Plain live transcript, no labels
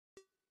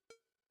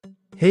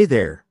Hey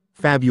there,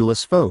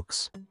 fabulous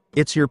folks.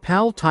 It's your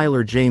pal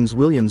Tyler James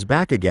Williams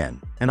back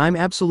again, and I'm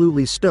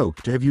absolutely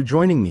stoked to have you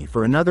joining me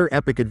for another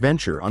epic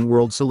adventure on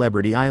World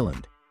Celebrity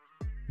Island.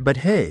 But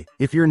hey,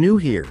 if you're new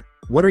here,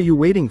 what are you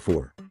waiting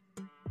for?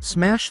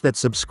 Smash that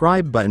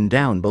subscribe button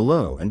down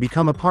below and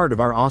become a part of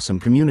our awesome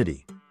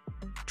community.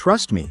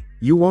 Trust me,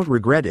 you won't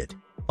regret it.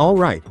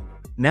 Alright,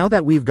 now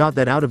that we've got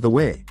that out of the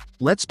way,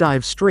 let's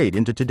dive straight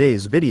into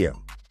today's video.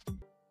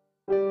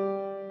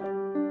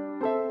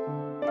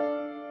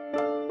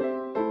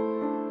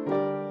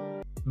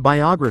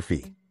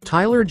 Biography.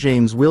 Tyler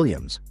James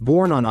Williams,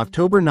 born on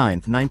October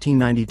 9,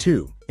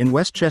 1992, in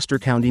Westchester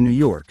County, New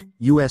York,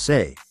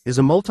 USA, is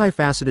a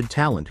multifaceted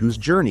talent whose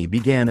journey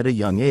began at a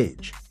young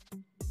age.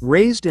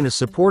 Raised in a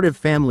supportive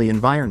family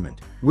environment,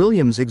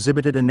 Williams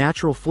exhibited a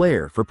natural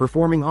flair for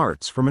performing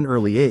arts from an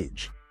early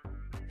age.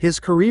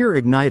 His career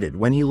ignited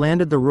when he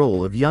landed the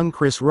role of young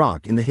Chris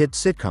Rock in the hit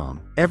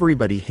sitcom,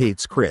 Everybody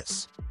Hates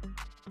Chris.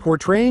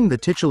 Portraying the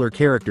titular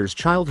character's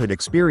childhood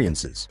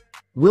experiences,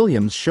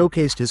 Williams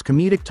showcased his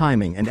comedic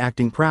timing and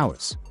acting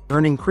prowess,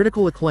 earning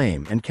critical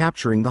acclaim and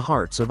capturing the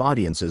hearts of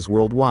audiences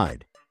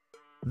worldwide.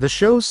 The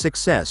show's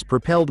success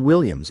propelled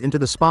Williams into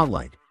the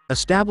spotlight,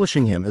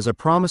 establishing him as a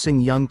promising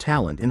young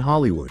talent in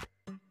Hollywood.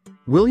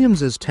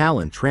 Williams's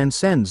talent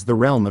transcends the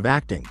realm of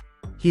acting.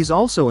 He's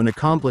also an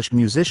accomplished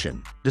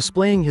musician,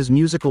 displaying his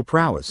musical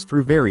prowess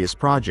through various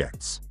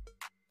projects.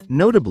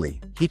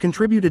 Notably, he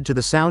contributed to the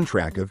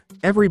soundtrack of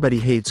Everybody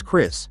Hates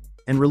Chris,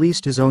 and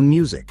released his own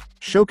music,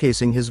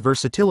 showcasing his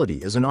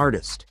versatility as an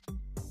artist.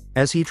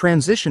 As he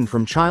transitioned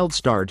from child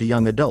star to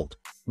young adult,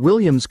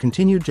 Williams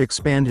continued to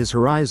expand his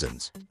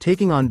horizons,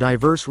 taking on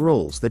diverse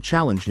roles that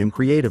challenged him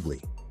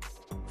creatively.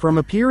 From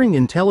appearing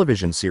in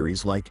television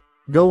series like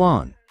Go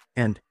On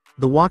and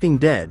The Walking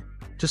Dead,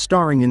 to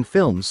starring in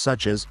films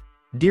such as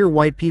Dear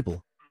White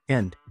People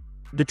and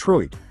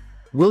Detroit,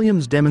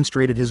 Williams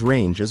demonstrated his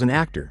range as an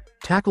actor,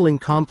 tackling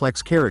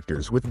complex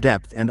characters with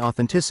depth and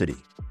authenticity.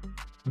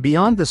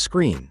 Beyond the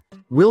screen,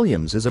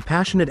 Williams is a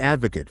passionate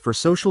advocate for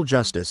social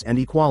justice and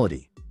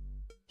equality.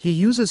 He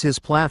uses his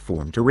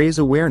platform to raise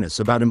awareness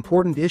about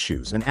important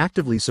issues and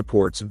actively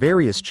supports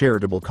various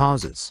charitable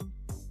causes.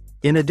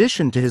 In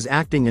addition to his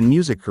acting and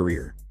music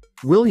career,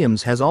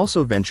 Williams has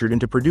also ventured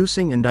into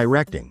producing and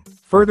directing,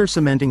 further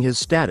cementing his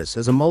status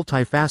as a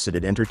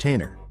multifaceted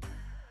entertainer.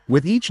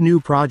 With each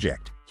new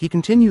project, he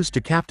continues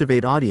to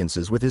captivate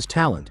audiences with his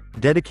talent,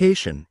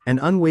 dedication, and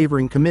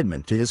unwavering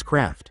commitment to his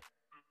craft.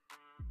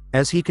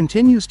 As he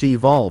continues to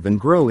evolve and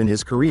grow in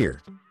his career,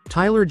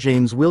 Tyler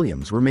James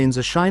Williams remains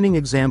a shining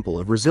example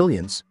of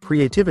resilience,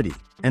 creativity,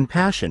 and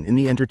passion in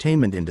the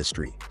entertainment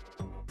industry.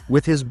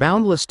 With his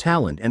boundless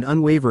talent and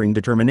unwavering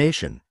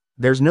determination,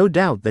 there's no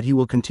doubt that he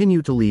will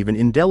continue to leave an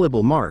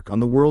indelible mark on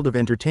the world of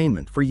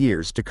entertainment for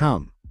years to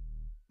come.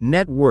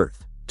 Net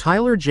worth.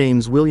 Tyler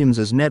James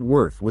Williams's net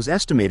worth was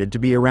estimated to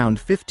be around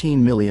 $15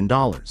 million.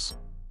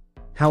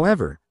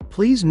 However,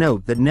 please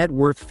note that net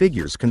worth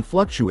figures can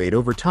fluctuate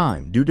over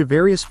time due to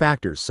various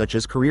factors such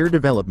as career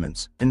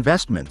developments,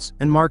 investments,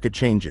 and market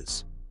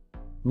changes.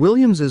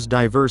 Williams's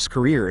diverse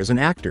career as an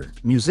actor,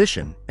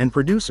 musician, and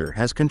producer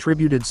has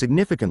contributed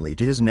significantly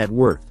to his net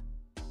worth.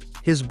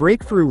 His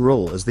breakthrough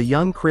role as the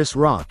young Chris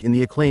Rock in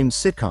the acclaimed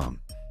sitcom,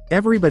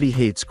 Everybody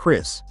Hates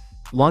Chris,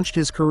 launched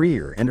his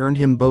career and earned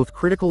him both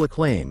critical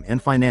acclaim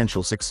and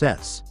financial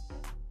success.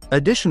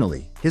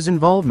 Additionally, his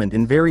involvement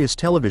in various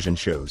television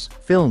shows,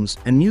 films,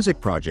 and music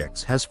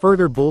projects has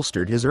further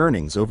bolstered his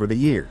earnings over the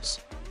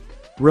years.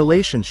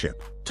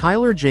 Relationship.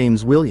 Tyler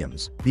James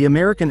Williams, the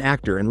American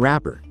actor and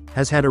rapper,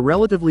 has had a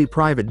relatively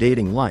private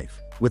dating life,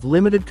 with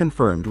limited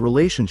confirmed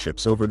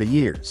relationships over the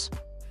years.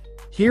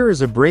 Here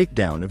is a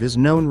breakdown of his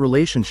known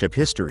relationship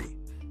history.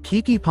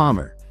 Keke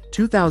Palmer,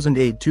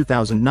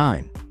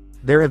 2008-2009.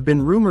 There have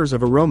been rumors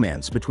of a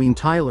romance between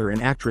Tyler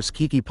and actress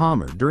Keke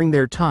Palmer during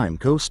their time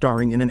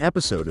co-starring in an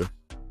episode of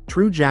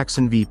True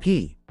Jackson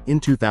VP in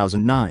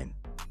 2009.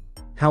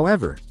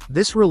 However,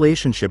 this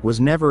relationship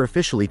was never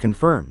officially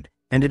confirmed,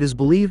 and it is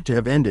believed to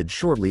have ended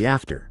shortly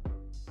after.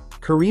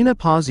 Karina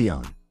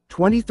Pazian,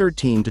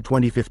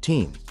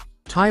 2013-2015.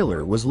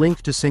 Tyler was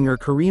linked to singer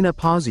Karina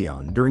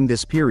Pazian during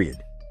this period.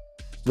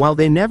 While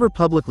they never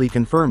publicly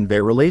confirmed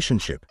their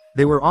relationship,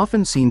 they were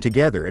often seen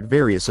together at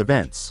various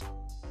events.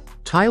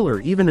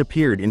 Tyler even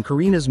appeared in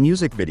Karina's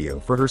music video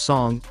for her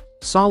song,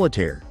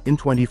 Solitaire, in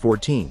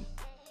 2014.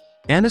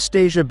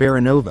 Anastasia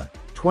Baronova,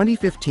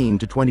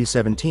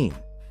 2015-2017.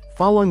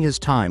 Following his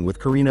time with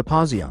Karina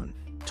Pazian,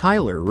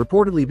 Tyler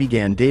reportedly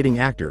began dating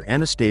actor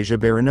Anastasia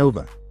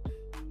Baronova.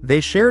 They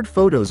shared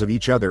photos of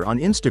each other on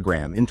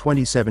Instagram in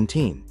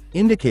 2017,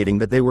 indicating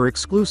that they were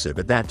exclusive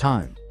at that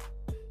time.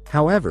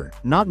 However,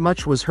 not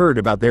much was heard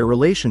about their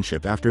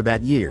relationship after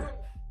that year.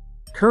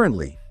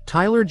 Currently,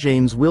 Tyler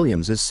James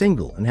Williams is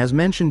single and has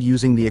mentioned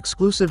using the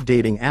exclusive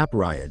dating app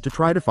Raya to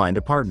try to find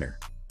a partner.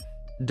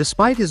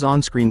 Despite his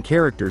on-screen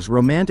character's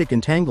romantic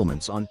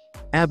entanglements on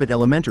Abbott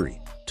Elementary,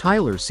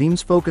 Tyler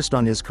seems focused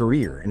on his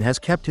career and has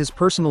kept his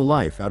personal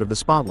life out of the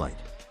spotlight.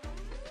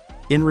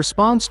 In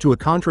response to a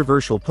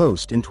controversial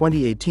post in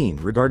 2018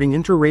 regarding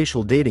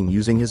interracial dating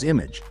using his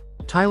image,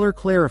 Tyler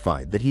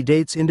clarified that he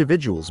dates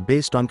individuals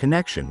based on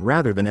connection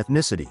rather than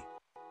ethnicity.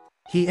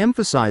 He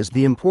emphasized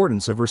the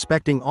importance of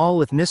respecting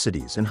all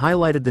ethnicities and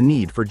highlighted the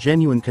need for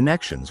genuine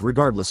connections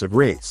regardless of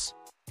race.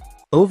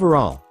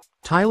 Overall,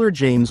 Tyler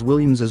James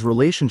Williams'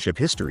 relationship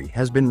history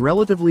has been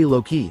relatively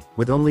low-key,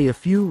 with only a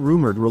few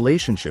rumored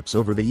relationships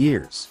over the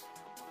years.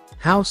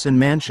 House and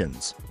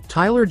mansions.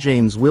 Tyler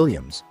James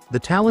Williams, the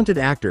talented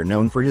actor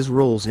known for his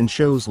roles in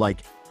shows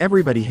like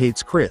Everybody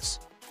Hates Chris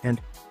and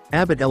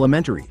Abbott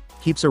Elementary,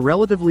 keeps a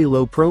relatively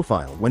low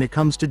profile when it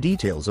comes to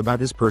details about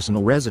his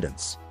personal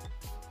residence.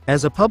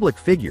 As a public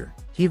figure,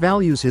 he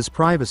values his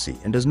privacy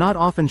and does not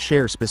often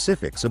share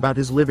specifics about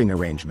his living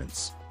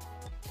arrangements.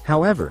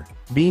 However,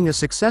 being a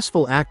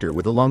successful actor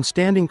with a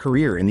long-standing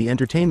career in the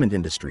entertainment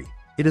industry,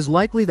 it is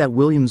likely that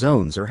Williams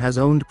owns or has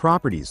owned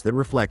properties that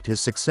reflect his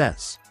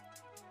success.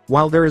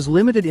 While there is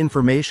limited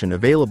information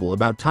available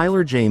about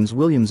Tyler James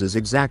Williams'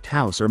 exact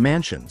house or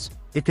mansions,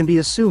 it can be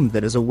assumed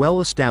that as a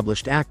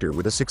well-established actor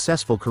with a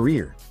successful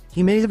career,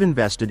 he may have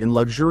invested in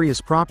luxurious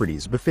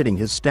properties befitting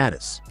his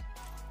status.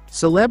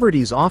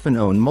 Celebrities often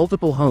own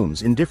multiple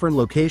homes in different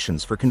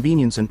locations for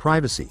convenience and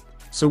privacy,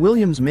 so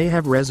Williams may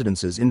have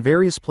residences in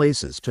various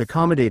places to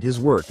accommodate his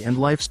work and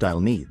lifestyle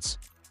needs.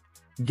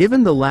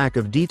 Given the lack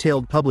of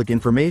detailed public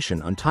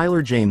information on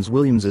Tyler James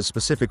Williams'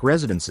 specific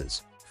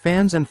residences,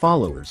 fans and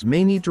followers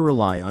may need to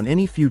rely on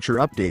any future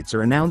updates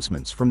or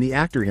announcements from the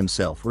actor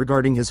himself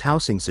regarding his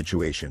housing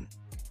situation.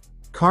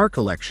 Car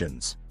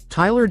collections.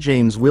 Tyler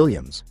James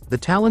Williams, the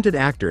talented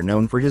actor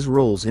known for his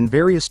roles in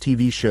various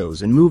TV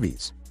shows and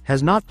movies,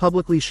 has not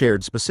publicly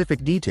shared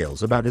specific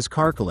details about his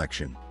car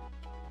collection.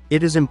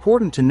 It is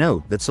important to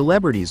note that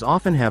celebrities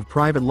often have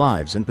private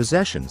lives and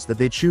possessions that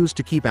they choose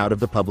to keep out of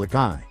the public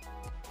eye.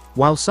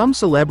 While some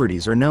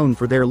celebrities are known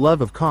for their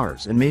love of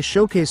cars and may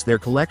showcase their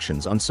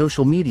collections on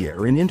social media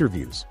or in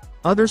interviews,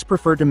 others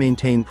prefer to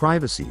maintain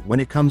privacy when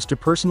it comes to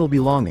personal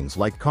belongings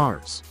like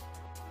cars.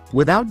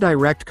 Without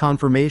direct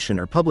confirmation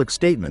or public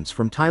statements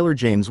from Tyler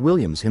James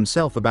Williams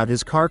himself about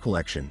his car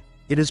collection,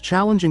 it is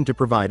challenging to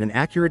provide an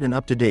accurate and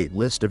up-to-date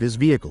list of his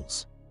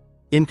vehicles.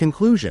 In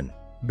conclusion,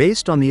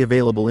 based on the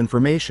available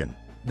information,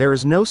 there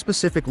is no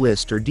specific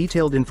list or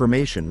detailed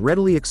information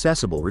readily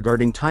accessible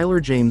regarding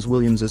Tyler James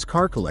Williams'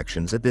 car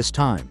collections at this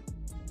time.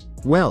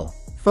 Well,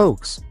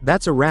 folks,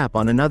 that's a wrap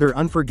on another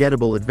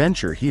unforgettable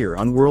adventure here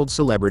on World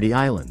Celebrity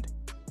Island.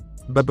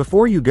 But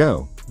before you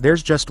go,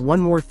 there's just one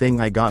more thing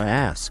I gotta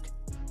ask.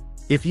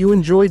 If you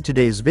enjoyed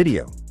today's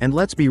video, and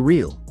let's be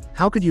real,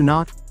 how could you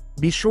not?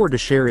 Be sure to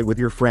share it with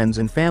your friends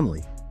and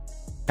family.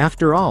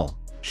 After all,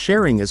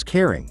 sharing is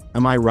caring,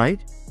 am I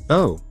right?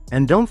 Oh,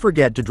 and don't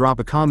forget to drop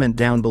a comment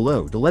down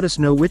below to let us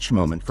know which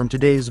moment from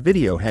today's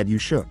video had you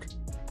shook.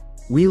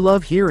 We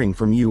love hearing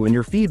from you and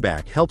your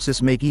feedback helps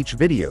us make each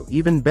video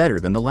even better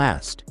than the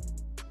last.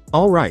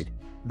 Alright,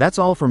 that's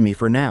all from me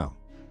for now.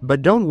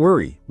 But don't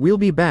worry, we'll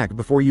be back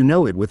before you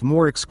know it with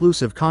more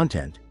exclusive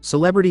content,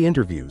 celebrity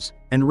interviews,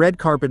 and red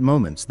carpet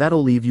moments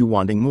that'll leave you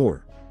wanting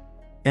more.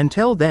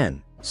 Until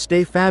then,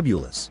 stay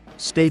fabulous,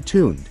 stay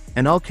tuned,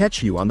 and I'll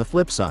catch you on the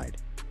flip side.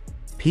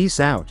 Peace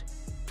out.